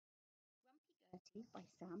Gertie by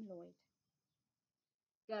Sam Lloyd.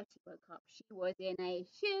 Gertie woke up. She was in a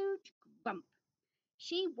huge grump.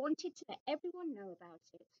 She wanted to let everyone know about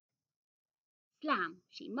it. Slam!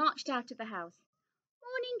 She marched out of the house.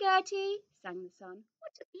 Morning, Gertie, sang the sun.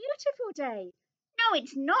 What a beautiful day. No,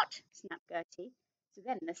 it's not, snapped Gertie. So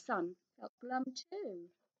then the sun felt glum too.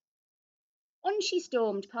 On she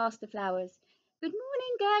stormed past the flowers. Good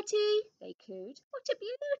morning, Gertie, they cooed. What a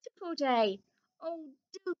beautiful day. Oh,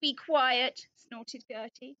 do be quiet, snorted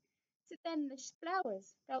Gertie. So then the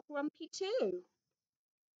flowers felt grumpy too.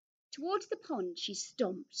 Towards the pond she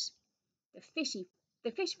stomped. The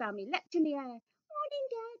the fish family leapt in the air. Morning,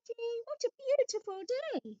 Gertie, what a beautiful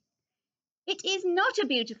day. It is not a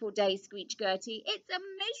beautiful day, squeaked Gertie. It's a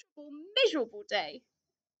miserable, miserable day.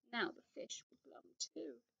 Now the fish were glum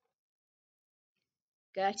too.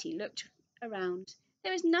 Gertie looked around.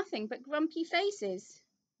 There was nothing but grumpy faces.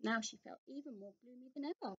 Now she felt even more gloomy than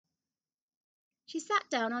ever. She sat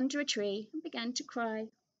down under a tree and began to cry.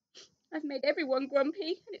 I've made everyone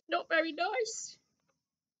grumpy, and it's not very nice.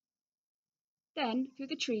 Then through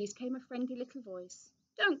the trees came a friendly little voice.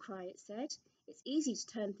 Don't cry, it said. It's easy to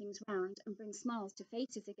turn things round and bring smiles to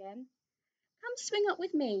faces again. Come swing up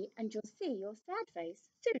with me, and you'll see your sad face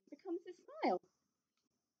soon becomes a smile.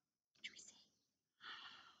 Shall we see?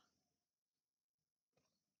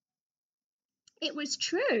 It was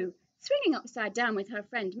true. Swinging upside down with her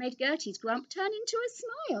friend made Gertie's grump turn into a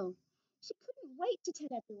smile. She couldn't wait to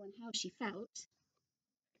tell everyone how she felt.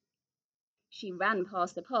 She ran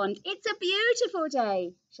past the pond. It's a beautiful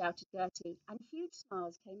day, shouted Gertie, and huge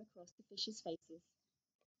smiles came across the fishes' faces.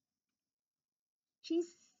 She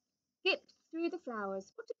skipped through the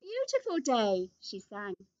flowers. What a beautiful day, she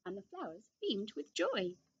sang, and the flowers beamed with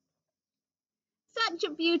joy. Such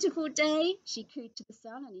a beautiful day, she cooed to the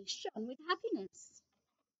sun, and he shone with happiness.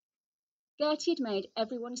 Gertie had made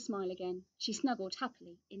everyone smile again. She snuggled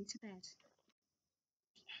happily into bed.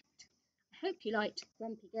 The end. I hope you liked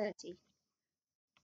Grumpy Gertie.